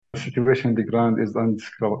situation on the ground is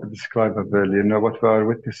indescribable. What we are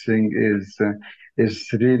witnessing is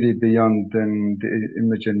really beyond the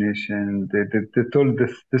imagination. The toll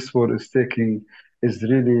this war is taking is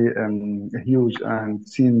really huge and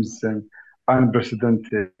seems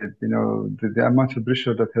unprecedented. The amount of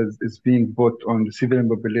pressure that is being put on the civilian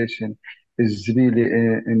population is really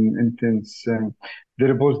intense. The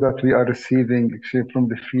reports that we are receiving actually from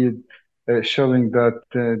the field showing that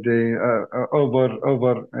over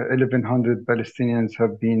 1,100 Palestinians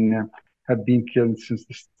have been killed since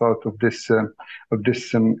the start of this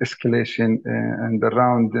escalation, and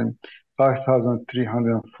around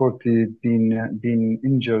 5,340 been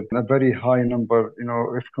injured. A very high number,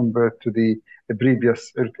 if compared to the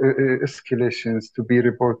previous escalations to be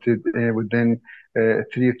reported within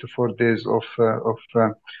 3 to 4 days of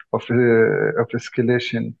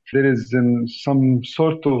escalation. There is some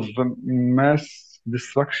sort of mass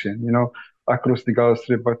destruction, across the Gaza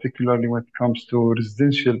Strip, particularly when it comes to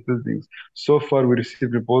residential buildings. So far, we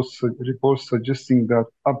received reports suggesting that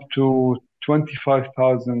up to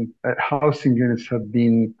 25,000 housing units have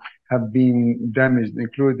been damaged,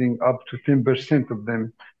 including up to 10% of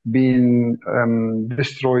them being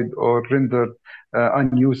destroyed or rendered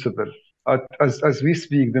unusable. As we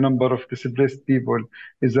speak, the number of displaced people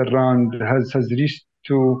has reached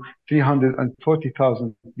to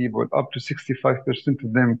 340,000 people. Up to 65%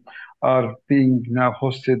 of them are being now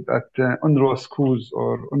hosted at UNRWA schools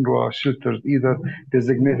or UNRWA shelters, either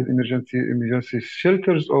designated emergency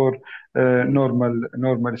shelters or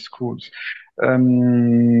normal schools.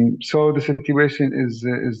 So the situation is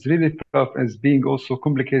really tough, as being also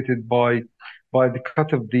complicated by the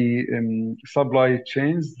cut of the supply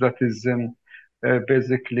chains. That is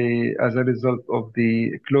basically as a result of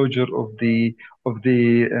the closure of the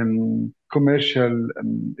commercial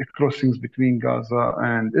crossings between Gaza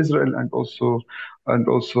and Israel, and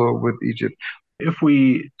also with Egypt. If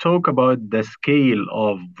we talk about the scale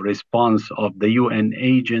of response of the UN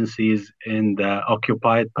agencies in the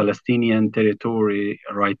occupied Palestinian territory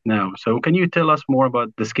right now, so can you tell us more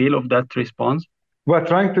about the scale of that response? We're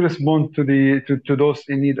trying to respond to those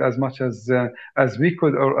in need as much as we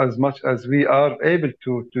could, or as much as we are able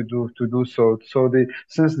to do so. So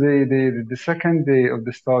since the second day of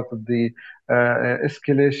the start of the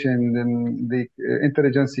escalation, the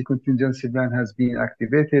interagency contingency plan has been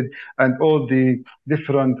activated, and all the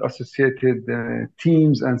different associated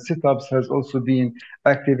teams and setups has also been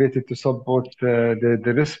activated to support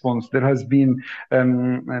the response. There has been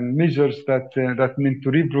measures that meant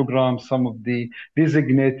to reprogram some of the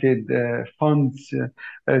designated funds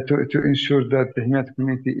to ensure that the humanitarian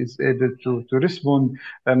community is able to respond.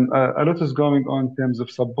 A lot is going on in terms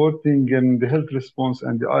of supporting the health response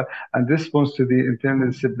and response to the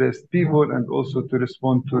internally displaced people, and also to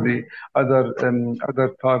respond to the other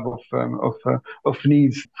type of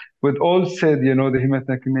needs. With all said, the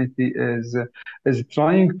humanitarian community is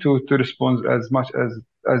trying to respond as much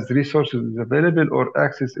as resources is available, or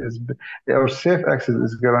safe access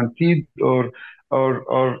is guaranteed, or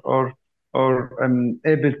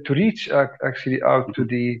able to reach actually out to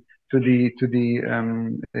the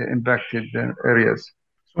impacted areas.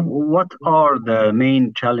 So what are the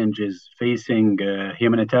main challenges facing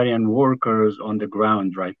humanitarian workers on the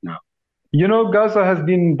ground right now? Gaza has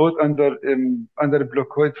been put under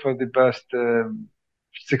blockade for the past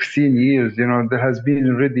 16 years. There has been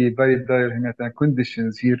already very dire humanitarian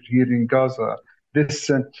conditions here in Gaza. This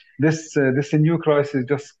new crisis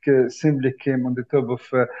just simply came on the top of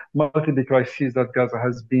multiple crises that Gaza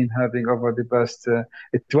has been having over the past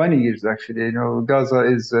 20 years. Actually, Gaza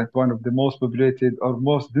is one of the most populated or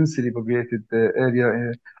most densely populated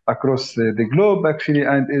area across the globe, actually,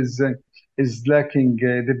 and is lacking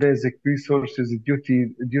the basic resources due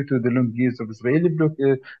to the long years of Israeli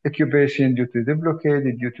occupation, due to the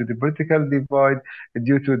blockade, due to the political divide,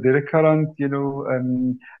 due to the recurrent,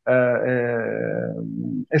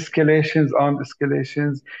 armed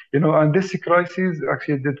escalations, and this crisis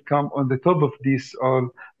actually did come on the top of these all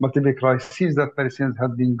multiple crises that Palestinians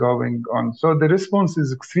have been going on. So the response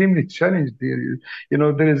is extremely challenged there.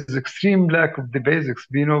 There is extreme lack of the basics.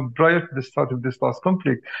 Prior to the start of this last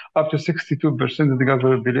conflict, up to 62% of the Gaza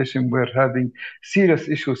population were having serious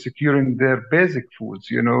issues securing their basic foods.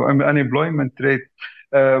 Unemployment rate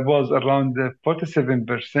was around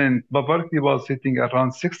 47%. Poverty was hitting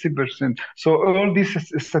around 60%. So all these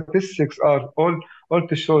statistics are all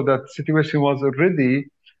to show that the situation was already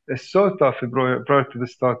so tough prior to the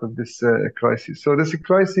start of this crisis. So this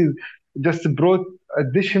crisis just brought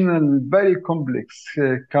additional, very complex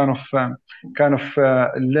kind of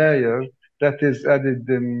layer that is added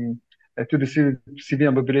to the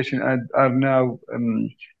civilian population, and are now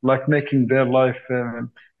like making their life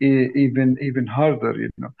even harder, you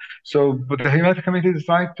know. So, but the humanitarian community is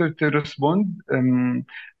trying to respond,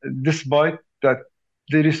 despite that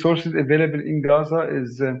the resources available in Gaza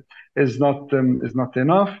is not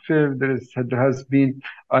enough. There has been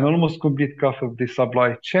an almost complete cut of the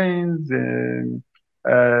supply chains.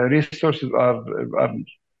 Resources are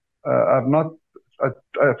not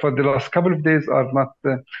for the last couple of days are not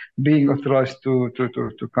being authorized to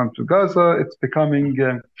come to Gaza. It's becoming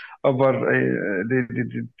over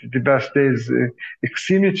the past days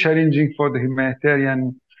extremely challenging for the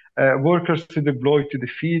humanitarian workers to deploy to the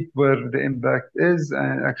field where the impact is,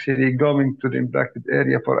 and actually going to the impacted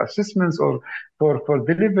area for assessments or for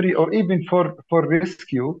delivery or even for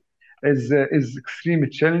rescue is extremely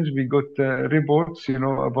challenging. We got reports, you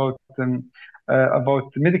know, about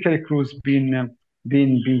medical crews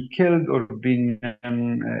being killed or being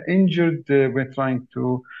injured when trying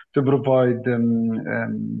to provide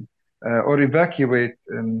or evacuate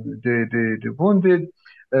the wounded.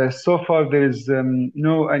 So far, there is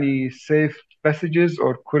no any safe passages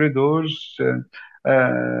or corridors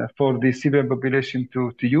for the civilian population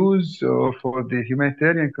to use, or for the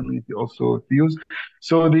humanitarian community also to use.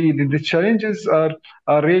 So the challenges are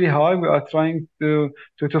really high. We are trying to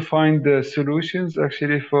find the solutions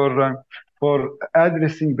actually for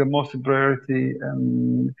addressing the most priority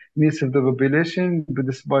needs of the population, but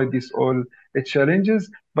despite these all challenges.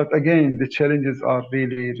 But again, the challenges are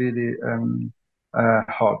really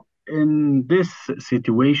hard. In this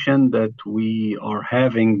situation that we are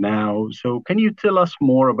having now, so can you tell us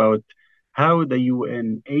more about how the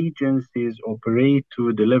UN agencies operate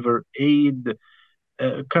to deliver aid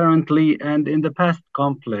currently and in the past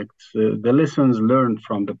conflicts, the lessons learned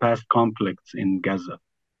from the past conflicts in Gaza?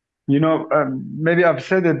 You know, maybe I've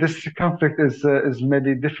said that this conflict is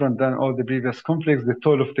maybe different than all the previous conflicts. The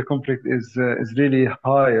toll of the conflict is really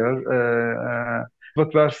higher.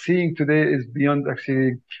 What we are seeing today is beyond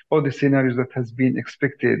actually all the scenarios that has been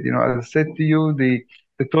expected. You know, as I said to you, the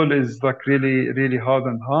toll is like really hard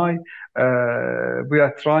and high. We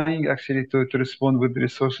are trying actually to respond with the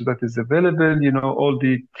resources that is available. You know, all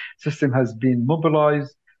the system has been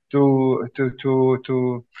mobilized to to to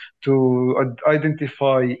to to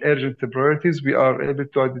identify urgent priorities. We are able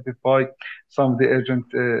to identify some of the urgent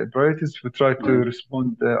priorities. We try to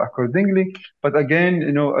respond accordingly. But again,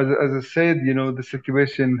 you know, as I said, you know, the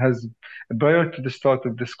situation has, prior to the start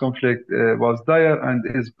of this conflict, was dire and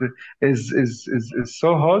is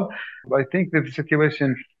so hard. I think that the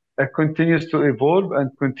situation continues to evolve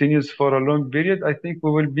and continues for a long period. I think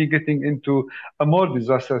we will be getting into a more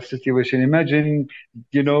disastrous situation. Imagine,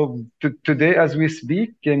 you know, today as we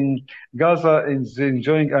speak, in Gaza is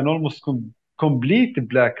enjoying an almost complete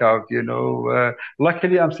blackout. You know,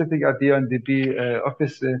 luckily I'm sitting at the UNDP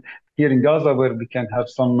office here in Gaza, where we can have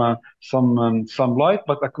some light.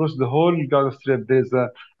 But across the whole Gaza Strip, there's an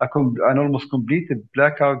almost completed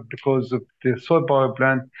blackout because of the solar power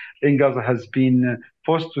plant in Gaza has been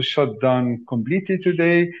forced to shut down completely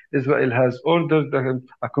today. Israel has ordered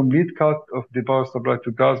a complete cut of the power supply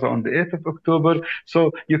to Gaza on the 8th of October.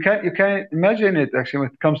 So you can imagine it actually when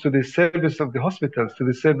it comes to the service of the hospitals, to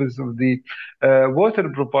the service of the water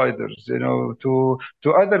providers, you know, to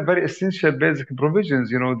other very essential basic provisions.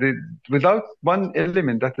 You know, without one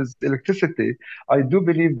element, that is electricity, I do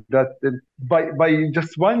believe that by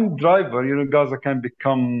just one driver, you know, Gaza can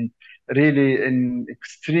become really an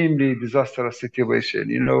extremely disastrous situation.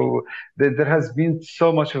 You know, there has been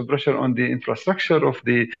so much of pressure on the infrastructure of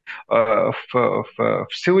the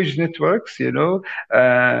sewage networks. You know,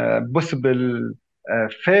 possible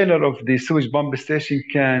failure of the sewage pump station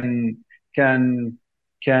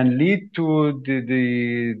can lead to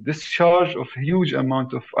the discharge of huge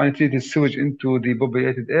amount of untreated sewage into the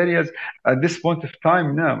populated areas. At this point of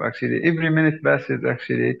time now, actually, every minute passes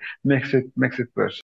actually makes it worse.